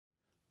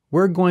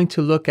we're going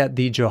to look at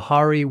the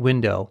Johari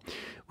window.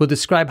 We'll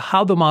describe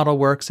how the model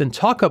works and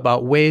talk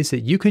about ways that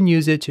you can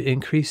use it to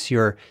increase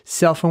your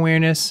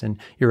self-awareness and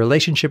your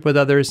relationship with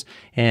others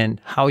and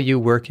how you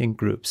work in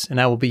groups. And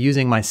I will be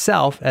using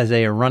myself as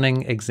a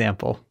running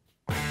example.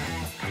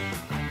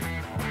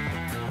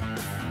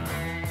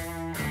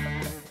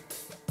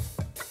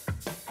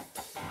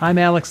 I'm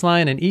Alex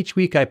Lyon, and each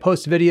week I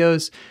post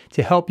videos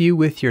to help you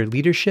with your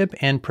leadership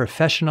and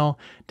professional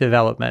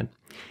development.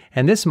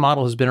 And this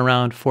model has been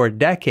around for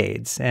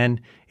decades, and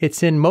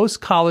it's in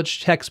most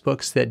college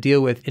textbooks that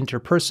deal with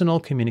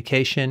interpersonal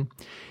communication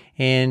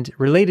and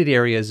related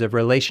areas of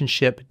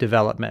relationship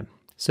development.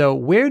 So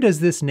where does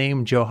this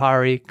name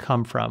Johari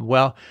come from?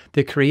 Well,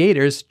 the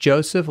creators,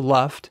 Joseph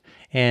Luft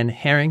and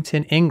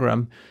Harrington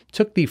Ingham,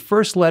 took the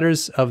first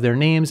letters of their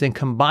names and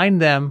combined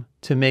them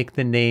to make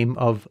the name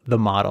of the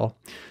model.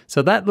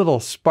 So that little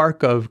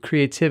spark of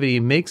creativity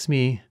makes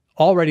me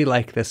already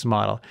like this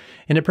model.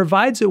 And it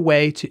provides a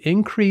way to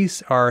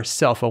increase our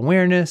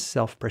self-awareness,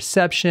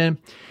 self-perception.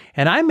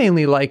 And I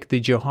mainly like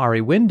the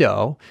Johari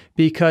window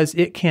because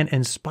it can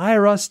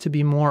inspire us to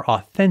be more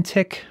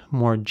authentic,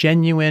 more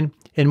genuine,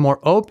 and more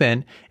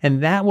open,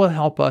 and that will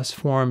help us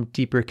form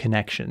deeper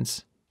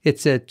connections.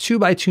 It's a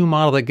 2x2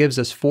 model that gives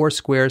us 4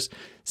 squares.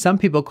 Some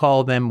people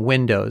call them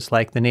windows,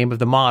 like the name of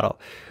the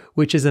model,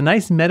 which is a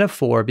nice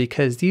metaphor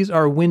because these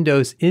are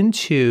windows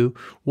into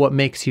what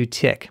makes you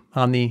tick.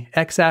 On the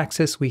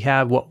x-axis, we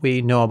have what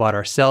we know about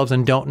ourselves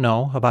and don't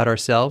know about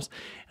ourselves.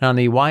 And on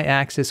the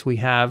y-axis, we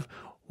have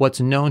what's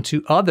known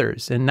to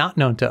others and not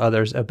known to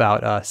others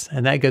about us.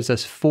 And that gives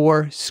us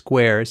 4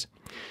 squares.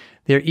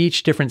 They're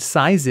each different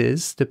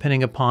sizes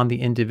depending upon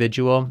the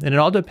individual, and it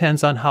all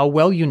depends on how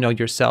well you know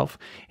yourself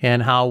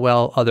and how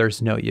well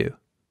others know you.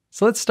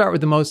 So let's start with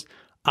the most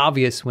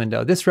obvious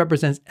window. This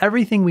represents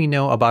everything we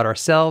know about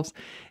ourselves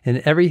and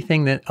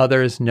everything that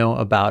others know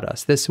about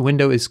us. This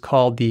window is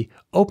called the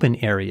open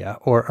area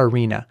or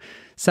arena.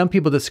 Some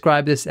people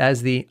describe this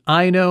as the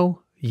I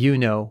know, you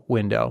know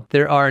window.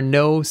 There are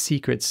no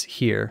secrets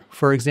here.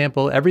 For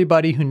example,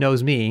 everybody who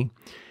knows me,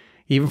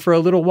 even for a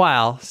little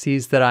while,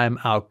 sees that I'm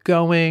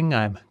outgoing,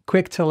 I'm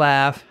quick to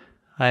laugh,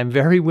 I'm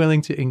very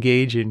willing to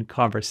engage in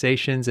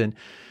conversations and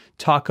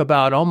talk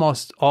about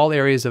almost all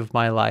areas of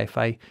my life.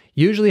 I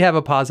usually have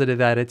a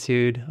positive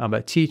attitude. I'm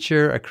a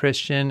teacher, a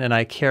Christian, and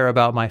I care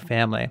about my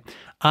family.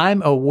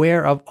 I'm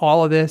aware of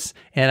all of this,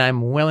 and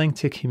I'm willing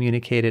to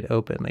communicate it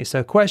openly. So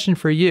a question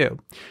for you,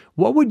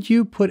 what would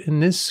you put in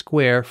this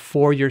square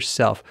for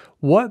yourself?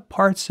 What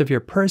parts of your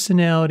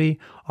personality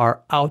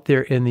are out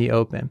there in the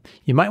open?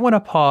 You might want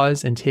to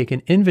pause and take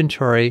an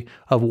inventory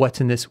of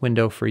what's in this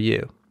window for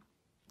you.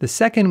 The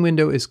second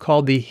window is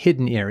called the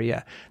hidden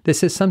area.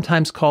 This is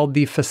sometimes called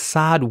the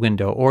facade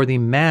window or the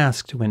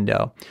masked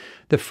window.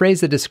 The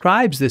phrase that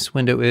describes this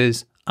window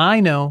is, I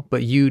know,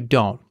 but you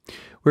don't.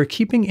 We're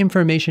keeping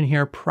information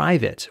here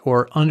private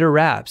or under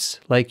wraps,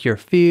 like your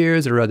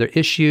fears or other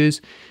issues.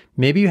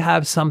 Maybe you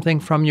have something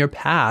from your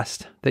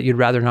past that you'd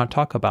rather not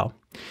talk about.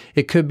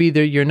 It could be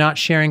that you're not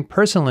sharing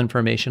personal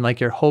information like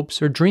your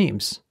hopes or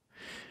dreams.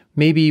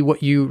 Maybe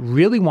what you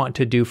really want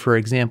to do, for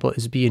example,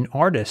 is be an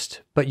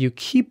artist, but you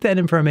keep that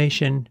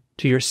information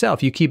to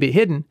yourself. You keep it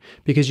hidden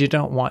because you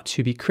don't want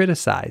to be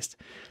criticized.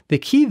 The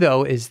key,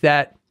 though, is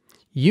that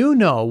you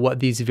know what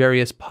these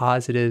various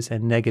positives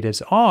and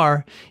negatives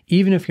are,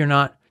 even if you're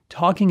not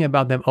talking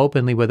about them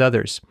openly with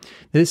others.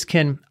 This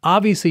can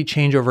obviously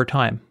change over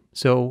time.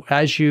 So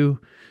as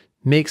you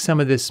make some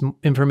of this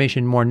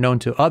information more known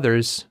to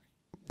others,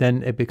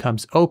 then it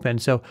becomes open.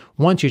 So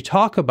once you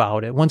talk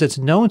about it, once it's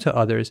known to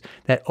others,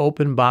 that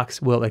open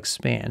box will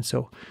expand.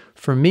 So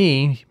for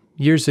me,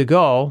 years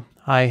ago,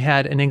 I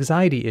had an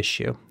anxiety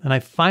issue, and I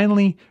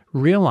finally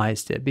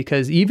realized it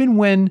because even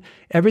when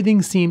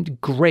everything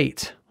seemed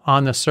great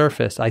on the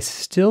surface, I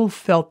still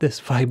felt this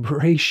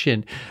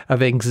vibration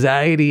of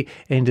anxiety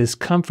and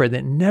discomfort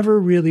that never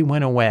really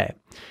went away.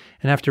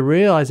 And after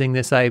realizing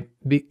this,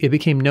 it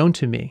became known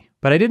to me.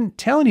 But I didn't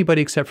tell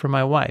anybody except for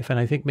my wife, and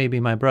I think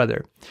maybe my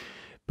brother.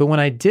 But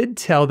when I did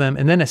tell them,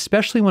 and then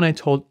especially when I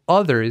told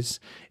others,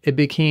 it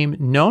became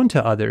known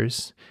to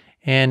others,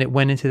 and it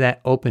went into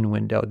that open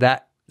window.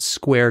 That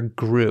square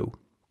grew.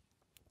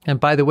 And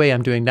by the way,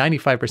 I'm doing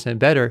 95%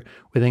 better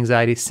with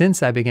anxiety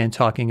since I began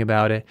talking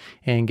about it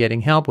and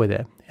getting help with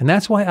it. And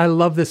that's why I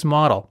love this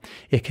model.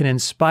 It can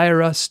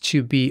inspire us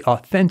to be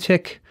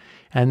authentic,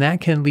 and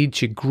that can lead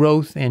to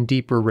growth and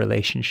deeper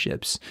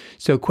relationships.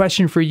 So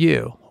question for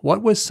you,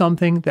 what was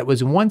something that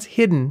was once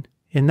hidden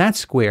in that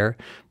square,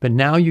 but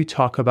now you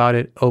talk about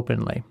it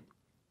openly?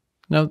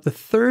 Now, the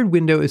third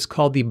window is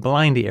called the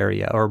blind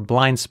area or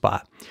blind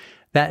spot.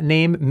 That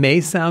name may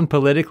sound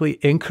politically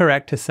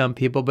incorrect to some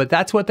people, but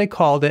that's what they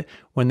called it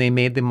when they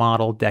made the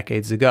model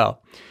decades ago.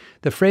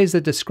 The phrase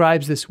that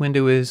describes this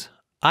window is,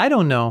 I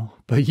don't know,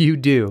 but you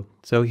do.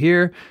 So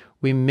here,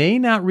 we may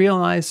not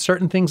realize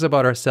certain things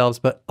about ourselves,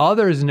 but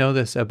others know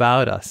this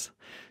about us.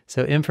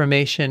 So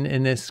information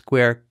in this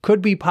square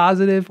could be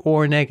positive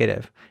or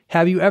negative.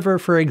 Have you ever,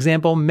 for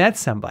example, met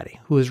somebody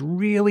who is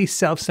really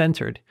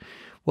self-centered?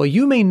 Well,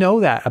 you may know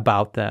that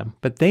about them,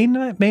 but they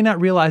may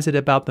not realize it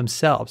about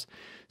themselves.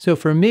 So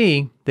for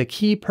me, the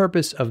key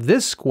purpose of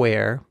this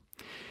square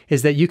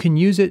is that you can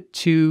use it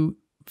to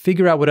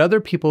figure out what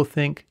other people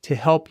think to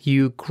help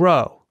you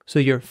grow. So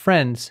your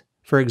friends,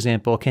 for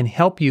example, can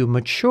help you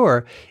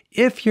mature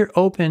if you're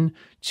open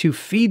to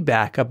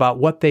feedback about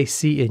what they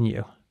see in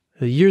you.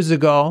 Years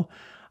ago,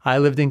 I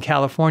lived in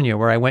California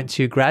where I went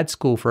to grad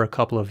school for a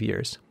couple of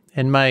years.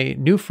 And my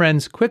new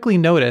friends quickly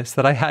noticed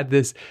that I had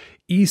this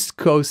East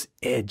Coast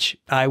edge.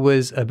 I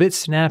was a bit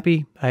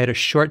snappy. I had a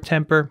short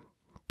temper,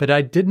 but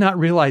I did not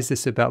realize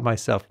this about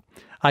myself.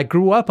 I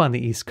grew up on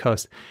the East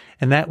Coast,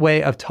 and that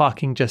way of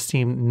talking just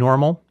seemed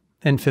normal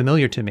and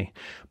familiar to me.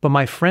 But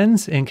my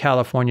friends in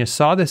California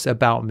saw this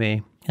about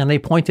me, and they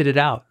pointed it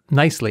out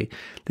nicely.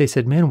 They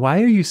said, "Man,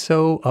 why are you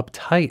so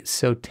uptight,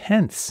 so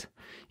tense?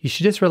 You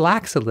should just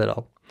relax a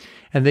little."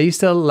 And they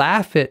used to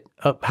laugh at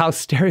how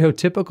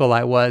stereotypical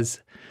I was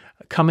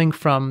coming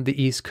from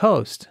the East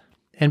Coast.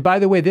 And by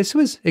the way, this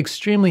was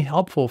extremely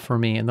helpful for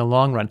me in the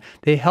long run.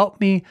 They helped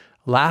me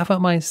laugh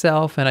at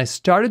myself, and I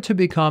started to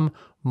become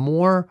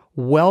more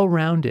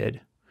well-rounded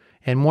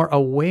and more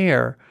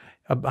aware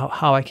about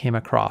how I came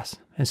across.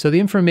 And so the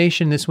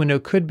information in this window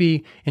could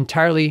be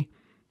entirely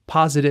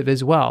positive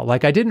as well.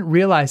 Like, I didn't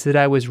realize that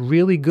I was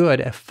really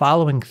good at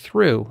following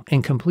through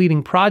and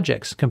completing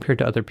projects compared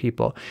to other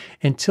people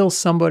until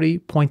somebody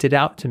pointed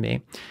out to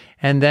me.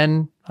 And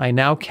then I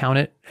now count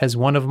it as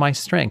one of my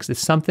strengths. It's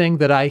something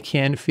that I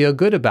can feel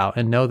good about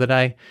and know that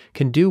I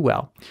can do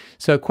well.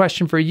 So a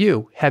question for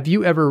you: have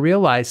you ever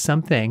realized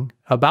something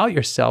about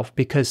yourself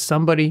because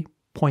somebody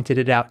pointed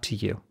it out to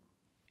you?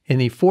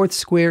 And the fourth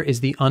square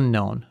is the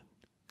unknown.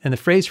 And the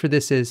phrase for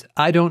this is,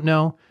 I don't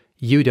know,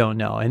 you don't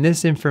know. And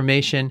this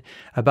information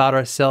about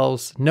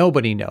ourselves,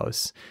 nobody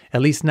knows,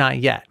 at least not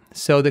yet.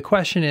 So the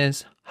question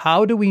is,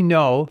 how do we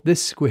know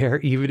this square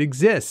even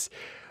exists?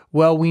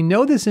 Well, we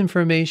know this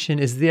information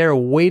is there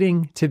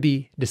waiting to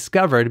be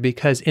discovered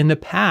because in the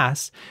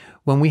past,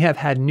 when we have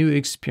had new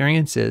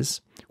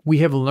experiences, we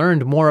have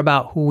learned more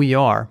about who we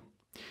are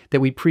that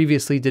we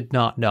previously did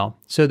not know.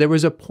 So there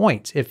was a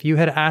point, if you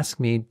had asked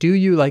me, do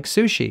you like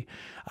sushi?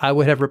 I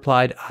would have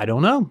replied, I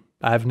don't know.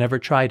 I've never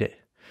tried it.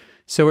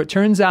 So it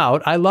turns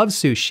out I love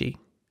sushi.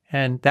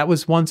 And that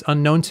was once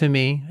unknown to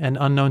me and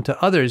unknown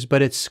to others,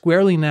 but it's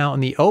squarely now in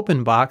the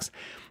open box.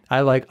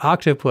 I like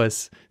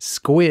octopus,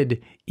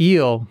 squid,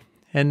 eel,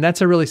 and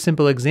that's a really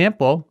simple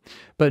example,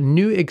 but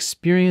new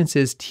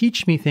experiences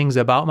teach me things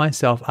about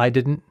myself I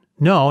didn't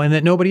know and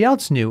that nobody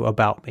else knew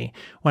about me.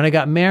 When I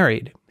got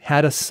married,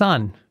 had a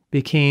son,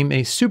 became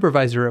a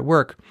supervisor at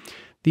work,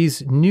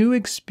 these new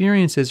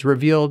experiences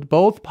revealed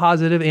both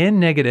positive and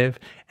negative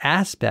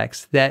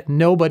aspects that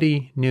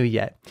nobody knew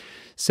yet.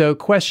 So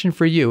question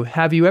for you,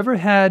 have you ever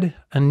had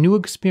a new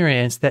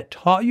experience that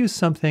taught you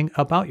something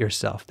about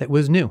yourself that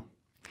was new?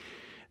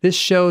 This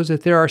shows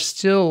that there are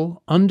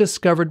still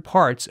undiscovered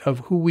parts of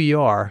who we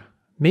are.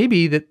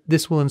 Maybe that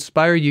this will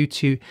inspire you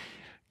to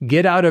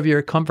get out of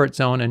your comfort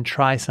zone and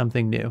try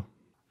something new.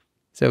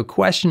 So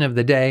question of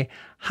the day,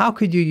 how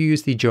could you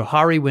use the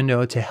Johari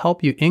window to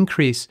help you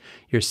increase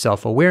your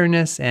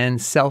self-awareness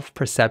and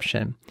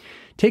self-perception?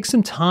 Take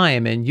some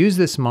time and use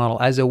this model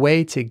as a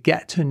way to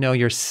get to know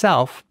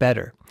yourself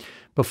better.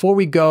 Before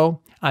we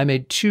go, I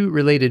made 2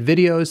 related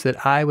videos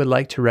that I would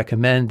like to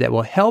recommend that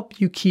will help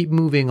you keep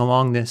moving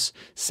along this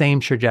same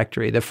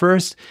trajectory. The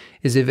first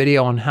is a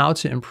video on how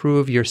to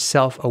improve your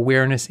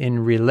self-awareness in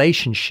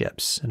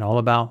relationships and all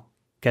about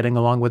getting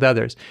along with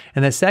others.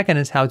 And the second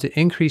is how to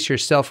increase your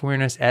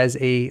self-awareness as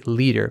a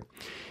leader.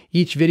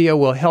 Each video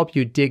will help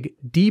you dig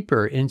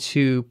deeper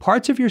into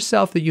parts of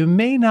yourself that you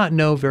may not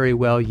know very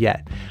well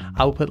yet.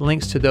 I will put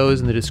links to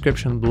those in the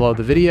description below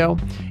the video,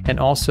 and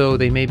also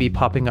they may be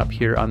popping up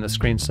here on the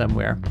screen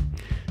somewhere.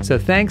 So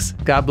thanks,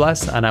 God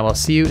bless, and I will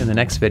see you in the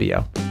next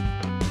video.